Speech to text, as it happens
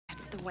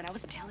The one I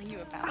was telling you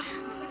about.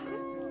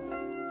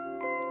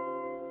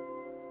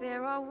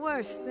 There are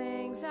worse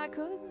things I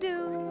could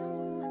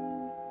do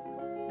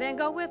than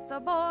go with a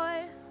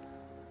boy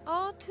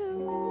or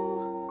two.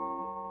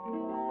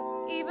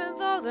 Even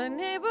though the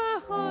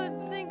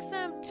neighborhood thinks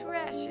I'm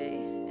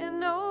trashy and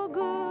no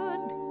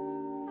good,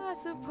 I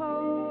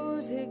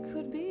suppose it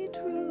could be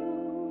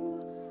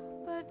true.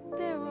 But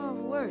there are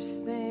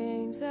worse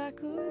things I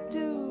could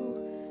do.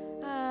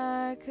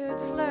 I could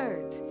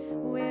flirt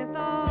with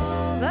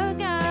all the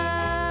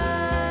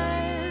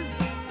guys,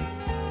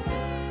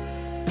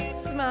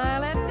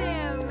 smile at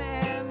them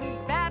and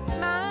bat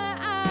my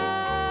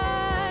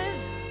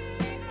eyes,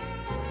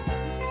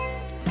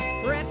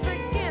 press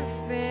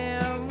against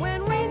them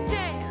when we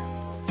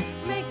dance,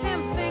 make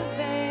them think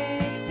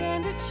they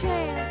stand a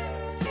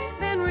chance,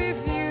 then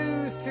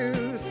refuse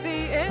to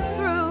see it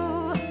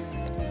through.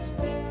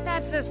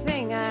 That's the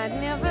thing I'd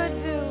never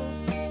do.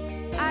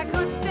 I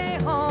could stay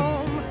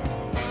home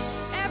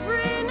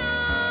every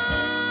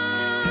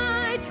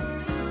night,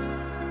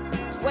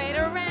 wait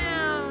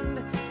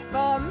around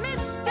for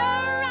Mr.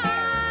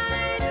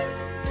 Right,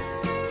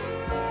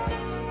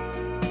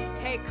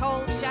 take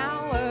cold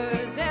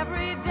showers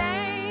every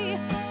day,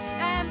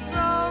 and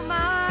throw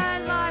my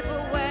life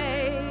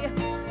away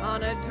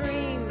on a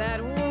dream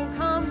that won't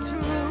come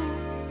true.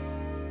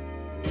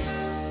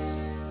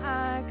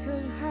 I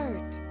could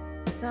hurt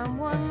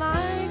someone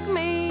like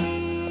me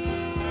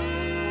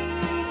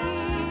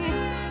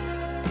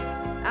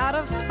out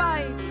of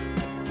spite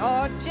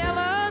or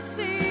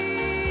jealousy.